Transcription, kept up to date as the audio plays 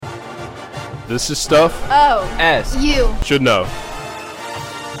This is stuff you should know.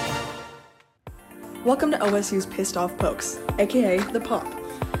 Welcome to OSU's Pissed Off Pokes, aka The Pop.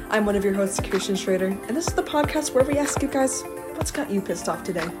 I'm one of your hosts, Kirsten Schrader, and this is the podcast where we ask you guys, what's got you pissed off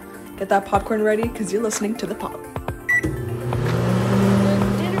today? Get that popcorn ready, because you're listening to The Pop.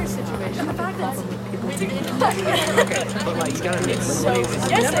 dinner situation. The fact that But like, you gotta make so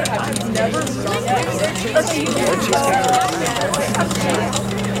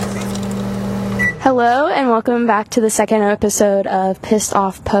Hello and welcome back to the second episode of Pissed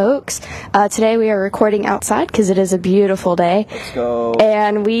Off Pokes. Today we are recording outside because it is a beautiful day. Let's go.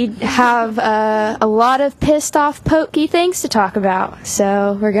 And we have a lot of pissed off pokey things to talk about.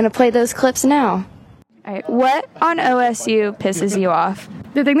 So we're going to play those clips now. Alright, what on OSU pisses you off?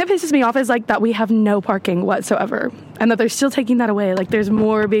 The thing that pisses me off is like that we have no parking whatsoever and that they're still taking that away. Like there's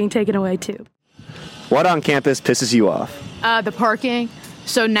more being taken away too. What on campus pisses you off? The parking.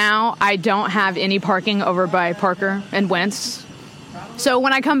 So now I don't have any parking over by Parker and Wentz. So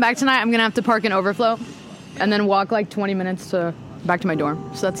when I come back tonight, I'm going to have to park in Overflow and then walk like 20 minutes back to my dorm.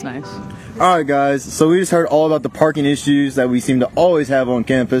 So that's nice. Alright guys, so we just heard all about the parking issues that we seem to always have on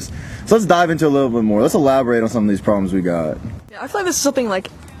campus. So let's dive into a little bit more. Let's elaborate on some of these problems we got. Yeah, I feel like this is something like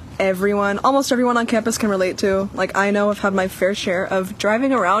almost everyone on campus can relate to. Like, I know I've had my fair share of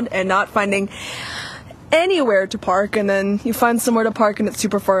driving around and not finding anywhere to park, and then you find somewhere to park and it's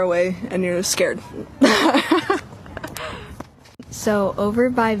super far away and you're scared. So over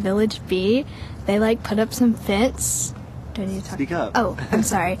by Village B, they like put up some fence. Do I need to talk? Speak up. Oh, I'm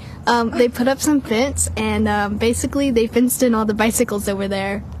sorry. They put up some fence and basically they fenced in all the bicycles over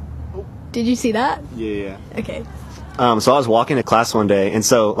there. Did you see that? Yeah. Okay. So I was walking to class one day, and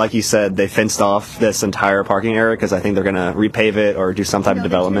so, like you said, they fenced off this entire parking area because I think they're going to repave it or do some type of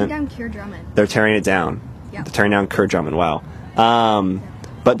development. They're tearing down Keir Drummond. They're tearing it down. Yep. They're tearing down Keir Drummond, wow.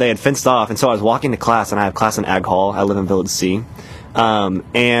 But they had fenced off, and so I was walking to class, and I have class in Ag Hall. I live in Village C. And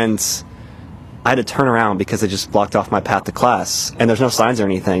I had to turn around because they just blocked off my path to class. And there's no signs or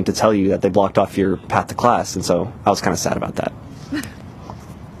anything to tell you that they blocked off your path to class, and so I was kind of sad about that.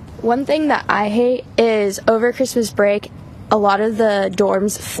 One thing that I hate is over Christmas break, a lot of the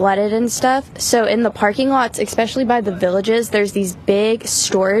dorms flooded and stuff. So in the parking lots, especially by the villages, there's these big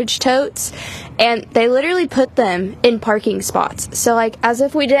storage totes, and they literally put them in parking spots. So like, as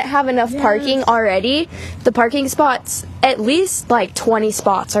if we didn't have enough parking already, the parking spots, at least like 20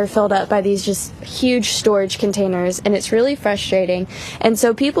 spots are filled up by these just huge storage containers, and it's really frustrating. And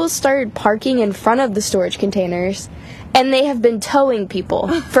so people started parking in front of the storage containers, and they have been towing people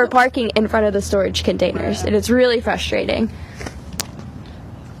for parking in front of the storage containers, and it's really frustrating.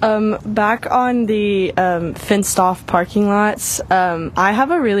 Back on the fenced off parking lots, I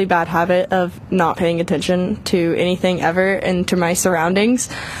have a really bad habit of not paying attention to anything ever and to my surroundings.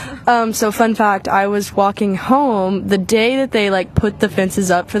 So fun fact, I was walking home the day that they like put the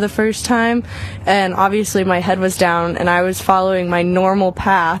fences up for the first time, and obviously my head was down and I was following my normal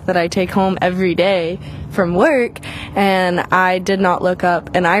path that I take home every day from work, and I did not look up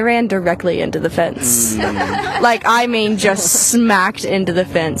and I ran directly into the fence. Like, I mean, just smacked into the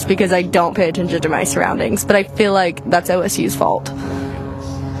fence because I don't pay attention to my surroundings. But I feel like that's OSU's fault.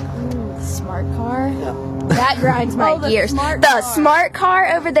 Smart car? That grinds my gears. The smart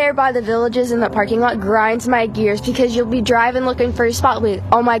car over there by the villages in the parking lot grinds my gears because you'll be driving looking for a spot, like,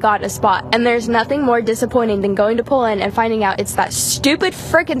 oh my god, a spot. And there's nothing more disappointing than going to pull in and finding out it's that stupid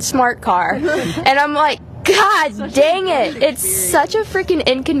freaking smart car. And I'm like, god dang it. It's such a freaking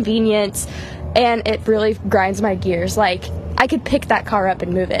inconvenience, and it really grinds my gears. Like, I could pick that car up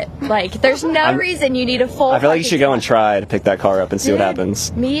and move it. Like, there's no reason you need a full... I feel like you should go and try to pick that car up and see what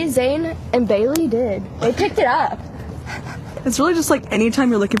happens. Me, Zane, and Bailey did. They picked it up. It's really just like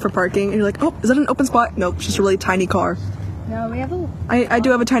anytime you're looking for parking and you're like, oh, is that an open spot? Nope, it's just a really tiny car. No, we have a... I do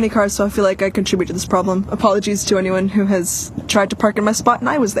have a tiny car, so I feel like I contribute to this problem. Apologies to anyone who has tried to park in my spot and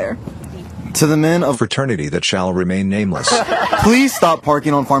I was there. To the men of fraternity that shall remain nameless. please stop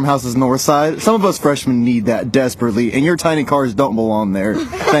parking on Farmhouse's north side. Some of us freshmen need that desperately, and your tiny cars don't belong there.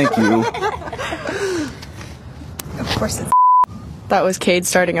 Thank you. Of course it's... That was Cade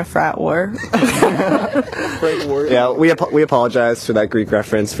starting a frat war. Yeah, we apologize for that Greek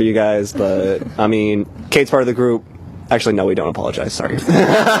reference for you guys, but, I mean, Cade's part of the group. Actually, no, we don't apologize, sorry.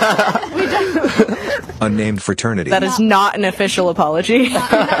 Unnamed fraternity. That is not an official apology.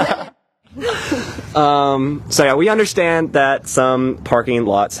 So yeah, we understand that some parking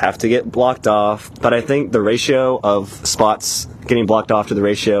lots have to get blocked off, but I think the ratio of spots getting blocked off to the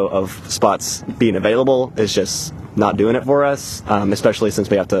ratio of spots being available is just not doing it for us, especially since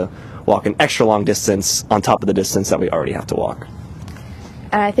we have to walk an extra long distance on top of the distance that we already have to walk.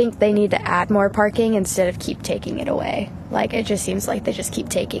 And I think they need to add more parking instead of keep taking it away. Like, it just seems like they just keep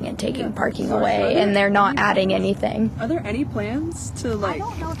taking parking away, and they're not adding anything. Are there any plans to, like...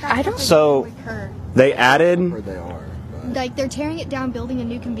 I don't So they added. Like, they're tearing it down, building a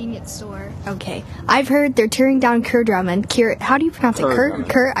new convenience store. Okay. I've heard they're tearing down Kerr Drummond. How do you pronounce it?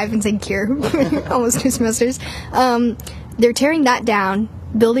 Kerr? I've been saying Kerr. Almost 2 semesters. They're tearing that down,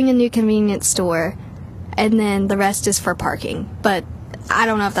 building a new convenience store, and then the rest is for parking. But I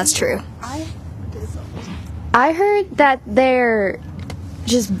don't know if that's true. I heard that they're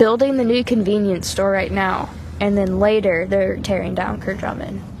just building the new convenience store right now, and then later they're tearing down Kerr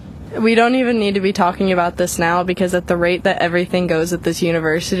Drummond. We don't even need to be talking about this now because at the rate that everything goes at this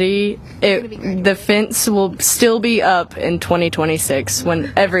university, the fence will still be up in 2026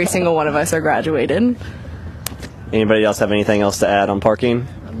 when every single one of us are graduated. Anybody else have anything else to add on parking?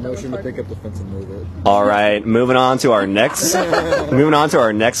 Motion to pick up the fence and move it. All right, moving on to our next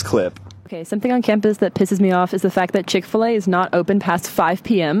clip. Okay, something on campus that pisses me off is the fact that Chick-fil-A is not open past 5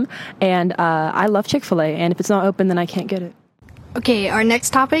 p.m. And I love Chick-fil-A, and if it's not open, then I can't get it. Okay, our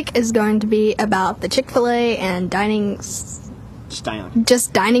next topic is going to be about the Chick-fil-A and just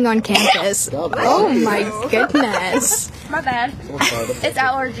dining on campus. Oh my goodness. My bad. It's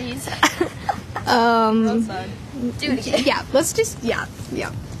allergies.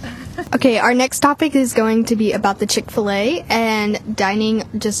 Yeah. Okay, our next topic is going to be about the Chick-fil-A and dining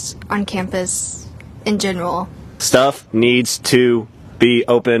just on campus in general. Stuff needs to be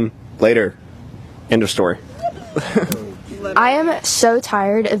open later. End of story. I am so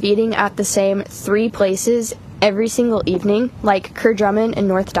tired of eating at the same 3 places every single evening, like Kerr Drummond and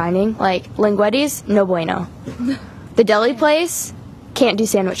North Dining. Like, Linguetti's, no bueno. The deli place, can't do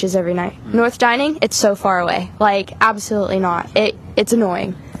sandwiches every night. North Dining, it's so far away. Like, absolutely not. It's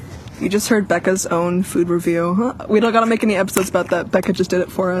annoying. You just heard Becca's own food review. We don't gotta make any episodes about that. Becca just did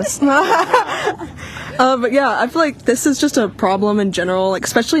it for us. But yeah, I feel like this is just a problem in general, like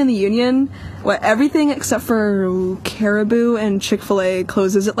especially in the Union, where everything except for Caribou and Chick-fil-A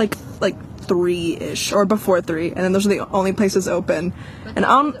closes at like 3-ish or before 3, and then those are the only places open. And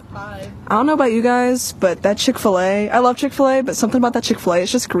I don't know about you guys, but that Chick-fil-A, I love Chick-fil-A, but something about that Chick-fil-A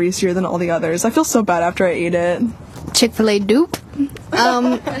is just greasier than all the others. I feel so bad after I eat it. Chick-fil-A dupe.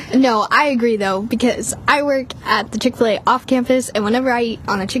 No, I agree though, because I work at the Chick-fil-A off campus, and whenever I eat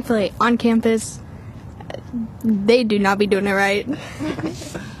on a Chick-fil-A on campus, they do not be doing it right.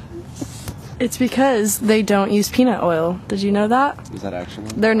 It's because they don't use peanut oil. Did you know that? Is that actually?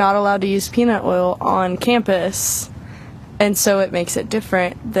 They're not allowed to use peanut oil on campus, and so it makes it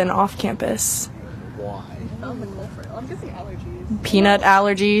different than off campus. Why? I'm guessing allergies. Peanut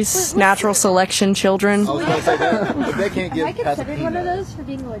allergies, natural selection children. I was going to say that, but they can't get past considered one of those for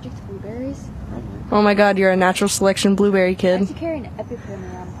being allergic to blueberries. Oh my god, you're a natural selection blueberry kid. You carry an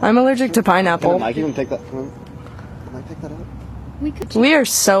EpiPen around. I'm allergic to pineapple. Can Mike even pick that? Can I pick that up? We are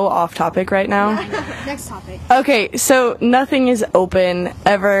so off topic right now. Next topic. Okay, so nothing is open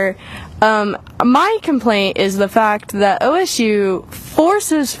ever. My complaint is the fact that OSU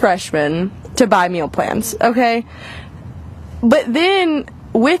forces freshmen to buy meal plans, okay? But then,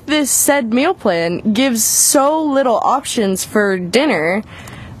 with this said meal plan, gives so little options for dinner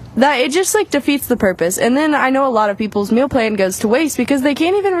that it just, like, defeats the purpose. And then I know a lot of people's meal plan goes to waste because they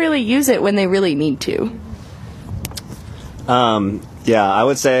can't even really use it when they really need to. Yeah, I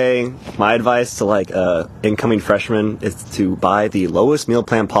would say my advice to like incoming freshmen is to buy the lowest meal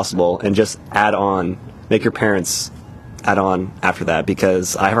plan possible and just add on, make your parents add on after that,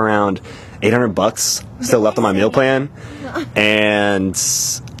 because I have around $800 still left on my meal plan, and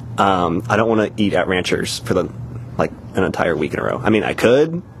I don't want to eat at Ranchers for an entire week in a row. I mean, I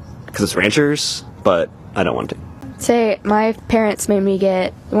could because it's Ranchers, but I don't want to. Say, my parents made me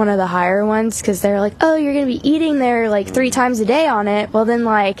get one of the higher ones because they're like, oh, you're going to be eating there like 3 times a day on it. Well, then,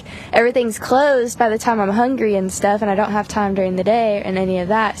 like, everything's closed by the time I'm hungry and stuff, and I don't have time during the day and any of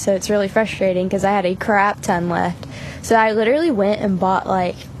that. So it's really frustrating because I had a crap ton left. So I literally went and bought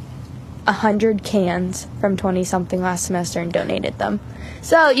like 100 cans from 20-something last semester and donated them.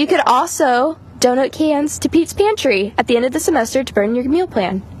 So you could also donate cans to Pete's Pantry at the end of the semester to burn your meal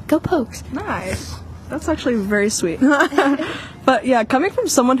plan. Go Pokes. Nice. That's actually very sweet. But yeah, coming from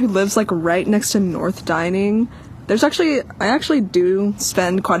someone who lives like right next to North Dining, I actually do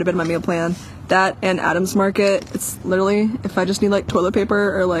spend quite a bit of my meal plan. That and Adams Market. It's literally, if I just need like toilet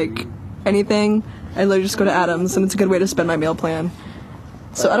paper or like anything, I literally just go to Adams, and it's a good way to spend my meal plan.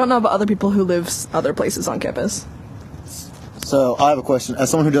 So I don't know about other people who live other places on campus. So I have a question. As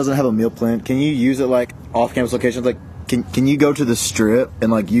someone who doesn't have a meal plan, can you use it like off-campus locations? Like, can you go to the Strip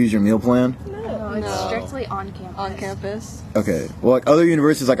and like use your meal plan? it's strictly on campus. On campus. Okay. Well, like other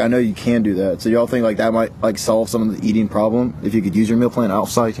universities, like I know you can do that. So y'all think like that might like solve some of the eating problem if you could use your meal plan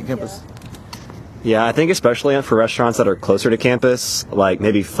outside campus? Yeah, I think especially for restaurants that are closer to campus, like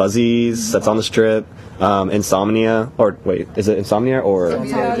maybe Fuzzy's that's on the Strip, Insomnia, or wait, is it Insomnia or? Or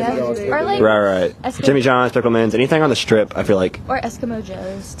like Right. Jimmy John's, Pickleman's, anything on the Strip, I feel like. Or Eskimo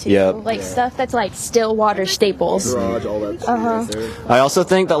Joe's too. Yep. Like stuff that's like Stillwater staples. Garage, all that. I also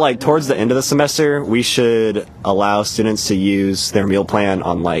think that like towards the end of the semester, we should allow students to use their meal plan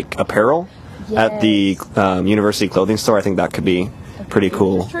on like apparel at the university clothing store. I think that could be pretty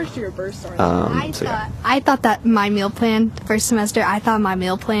cool. I thought that my meal plan first semester. I thought my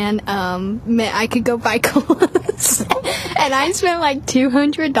meal plan meant I could go buy clothes, and I spent like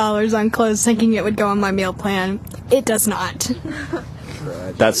 $200 on clothes, thinking it would go on my meal plan. It does not.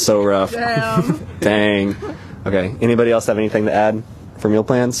 That's so rough. Dang. Okay. Anybody else have anything to add for meal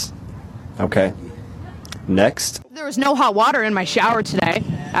plans? Okay. Next. There was no hot water in my shower today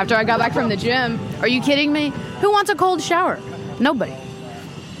after I got back from the gym. Are you kidding me? Who wants a cold shower? Nobody.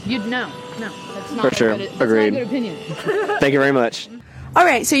 You'd know. No, that's not For sure. That's Agreed. not a good opinion. Thank you very much. All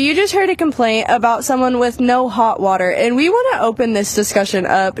right, so you just heard a complaint about someone with no hot water, and we want to open this discussion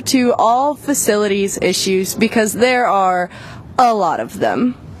up to all facilities issues because there are a lot of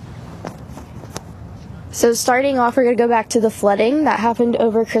them. So starting off, we're going to go back to the flooding that happened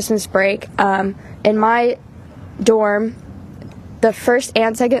over Christmas break. In my dorm, the first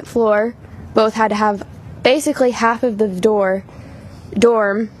and second floor both had to have basically half of the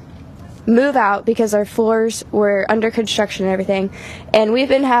dorm move out because our floors were under construction and everything. And we've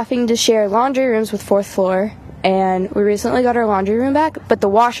been having to share laundry rooms with fourth floor, and we recently got our laundry room back, but the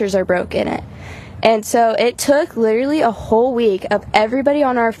washers are broke in it. And so it took literally a whole week of everybody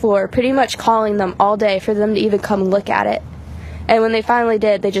on our floor pretty much calling them all day for them to even come look at it. And when they finally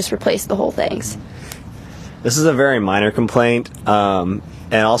did, they just replaced the whole things. This is a very minor complaint.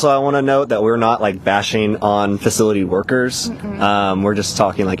 And also I want to note that we're not like bashing on facility workers. We're just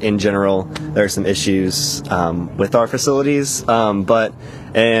talking like in general, there are some issues with our facilities. But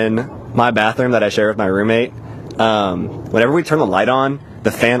in my bathroom that I share with my roommate, whenever we turn the light on,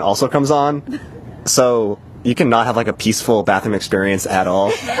 the fan also comes on. So you cannot have like a peaceful bathroom experience at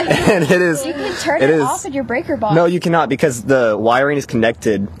all. And it is. You can turn it off at your breaker box. No, you cannot, because the wiring is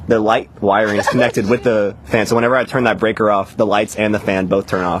connected. The light wiring is connected with the fan. So whenever I turn that breaker off, the lights and the fan both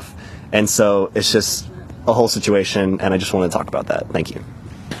turn off. And so it's just a whole situation. And I just wanted to talk about that. Thank you.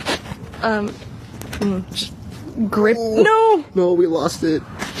 Grip. No, we lost it.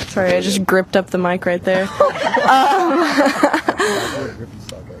 sorry, I just gripped up the mic right there.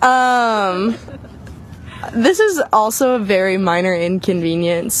 This is also a very minor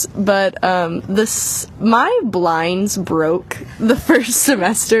inconvenience, but my blinds broke the first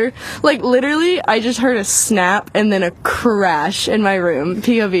semester. Like, literally, I just heard a snap and then a crash in my room.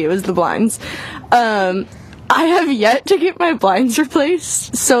 POV, it was the blinds. I have yet to get my blinds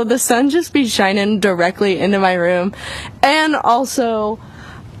replaced, so the sun just be shining directly into my room. And also,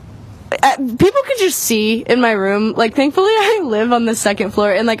 people could just see in my room. Like, thankfully I live on the second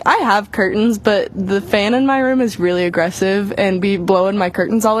floor, and like I have curtains, but the fan in my room is really aggressive and be blowing my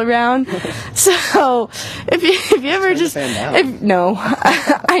curtains all around. So if you ever just no,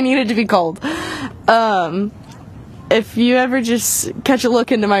 I need it to be cold. If you ever just catch a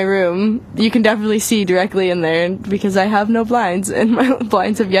look into my room, you can definitely see directly in there, because I have no blinds, and my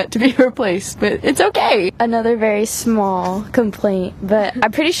blinds have yet to be replaced, but it's okay. Another very small complaint, but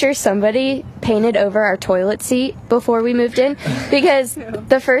I'm pretty sure somebody painted over our toilet seat before we moved in, because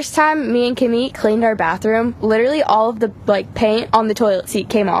the first time me and Kimmy cleaned our bathroom, literally all of the paint on the toilet seat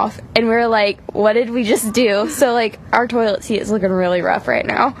came off, and we were like, what did we just do? So our toilet seat is looking really rough right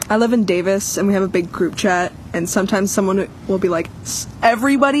now. I live in Davis, and we have a big group chat, and sometimes someone will be like,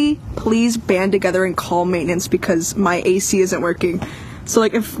 everybody please band together and call maintenance because my AC isn't working. So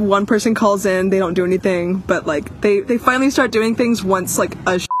if one person calls in, they don't do anything, but they finally start doing things once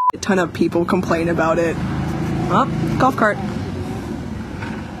a ton of people complain about it. Oh, golf cart.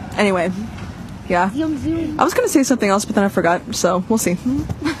 Anyway, yeah. I was gonna say something else, but then I forgot, so we'll see.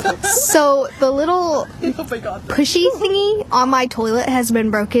 So the little pushy thingy on my toilet has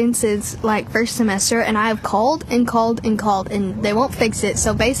been broken since first semester, and I have called and called and called, and they won't fix it.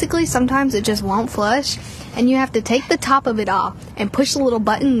 So basically, sometimes it just won't flush, and you have to take the top of it off and push the little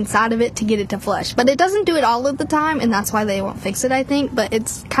button inside of it to get it to flush. But it doesn't do it all of the time, and that's why they won't fix it, I think. But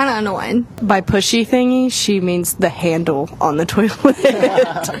it's kind of annoying. By pushy thingy, she means the handle on the toilet.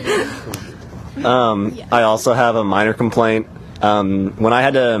 I also have a minor complaint. When I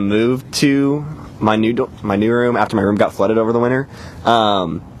had to move to my new room after my room got flooded over the winter,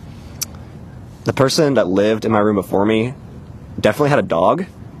 the person that lived in my room before me definitely had a dog,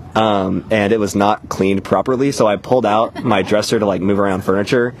 and it was not cleaned properly, so I pulled out my dresser to like move around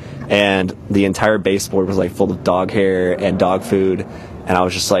furniture, and the entire baseboard was like full of dog hair and dog food, and I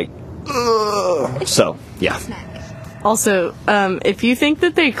was just like, ugh. So yeah. Also, if you think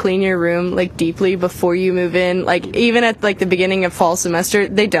that they clean your room like deeply before you move in, like even at like the beginning of fall semester,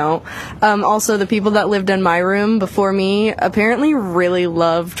 they don't. Also, the people that lived in my room before me apparently really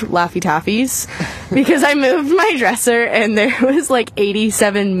loved Laffy Taffies because I moved my dresser and there was like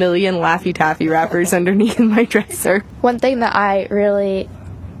 87 million Laffy Taffy wrappers underneath my dresser. One thing that I really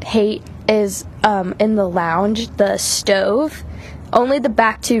hate is in the lounge, the stove. Only the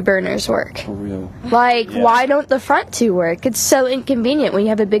back 2 burners work. For real. Like, why don't the front 2 work? It's so inconvenient when you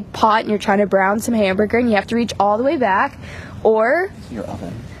have a big pot and you're trying to brown some hamburger and you have to reach all the way back. Or Your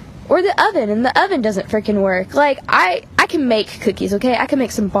oven. Or the oven, and the oven doesn't freaking work. Like, I can make cookies, okay? I can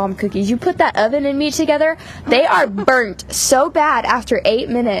make some bomb cookies. You put that oven and me together, they are burnt so bad after 8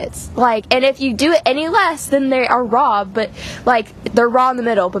 minutes. Like, and if you do it any less, then they are raw, but, like, they're raw in the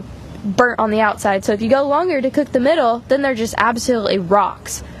middle, but burnt on the outside. So if you go longer to cook the middle, then they're just absolutely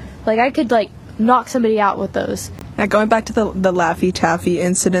rocks. Like, I could like knock somebody out with those. Yeah, going back to the Laffy Taffy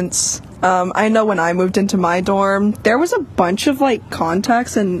incidents, I know when I moved into my dorm, there was a bunch of like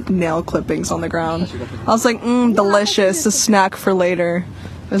contacts and nail clippings on the ground. I was like, delicious, a snack for later.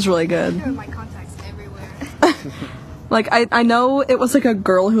 It was really good. My contacts everywhere. Like, I know it was, like, a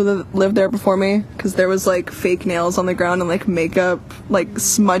girl who lived there before me, because there was, like, fake nails on the ground and, like, makeup, like,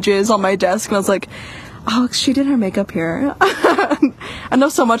 smudges on my desk, and I was like, oh, she did her makeup here. I know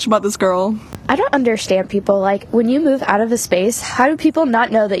so much about this girl. I don't understand people. Like, when you move out of a space, how do people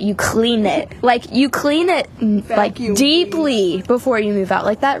not know that you clean it? Like, you clean it, like, deeply before you move out.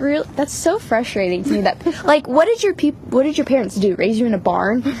 Like, that's so frustrating to me. That, like, what did your parents do? Raise you in a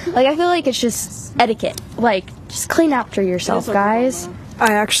barn? Like, I feel like it's just etiquette. Like, just clean after yourself, guys.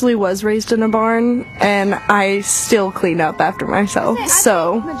 I actually was raised in a barn, and I still clean up after myself,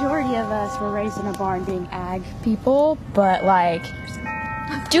 so... The majority of us were raised in a barn being ag people, but, like,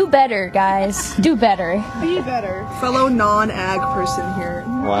 do better, guys. Do better. Be better. Fellow non-ag person here.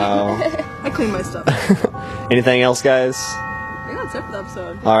 Wow. I clean my stuff. Anything else, guys? I think that's it for the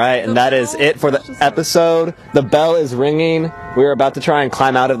episode. All right, and that is it for the episode. The bell is ringing. We're about to try and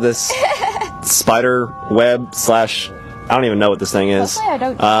climb out of this spider web / I don't even know what this thing is. Hopefully I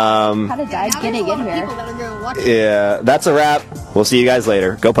don't kind of died getting in here. Yeah, that's a wrap. We'll see you guys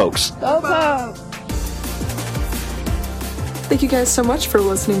later. Go Pokes. Go Pokes! Thank you guys so much for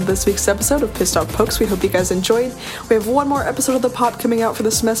listening to this week's episode of Pissed Off Pokes. We hope you guys enjoyed. We have one more episode of the pod coming out for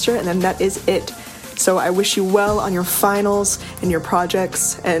the semester, and then that is it. So I wish you well on your finals and your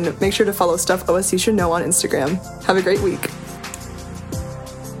projects, and make sure to follow Stuff OSU Should Know on Instagram. Have a great week.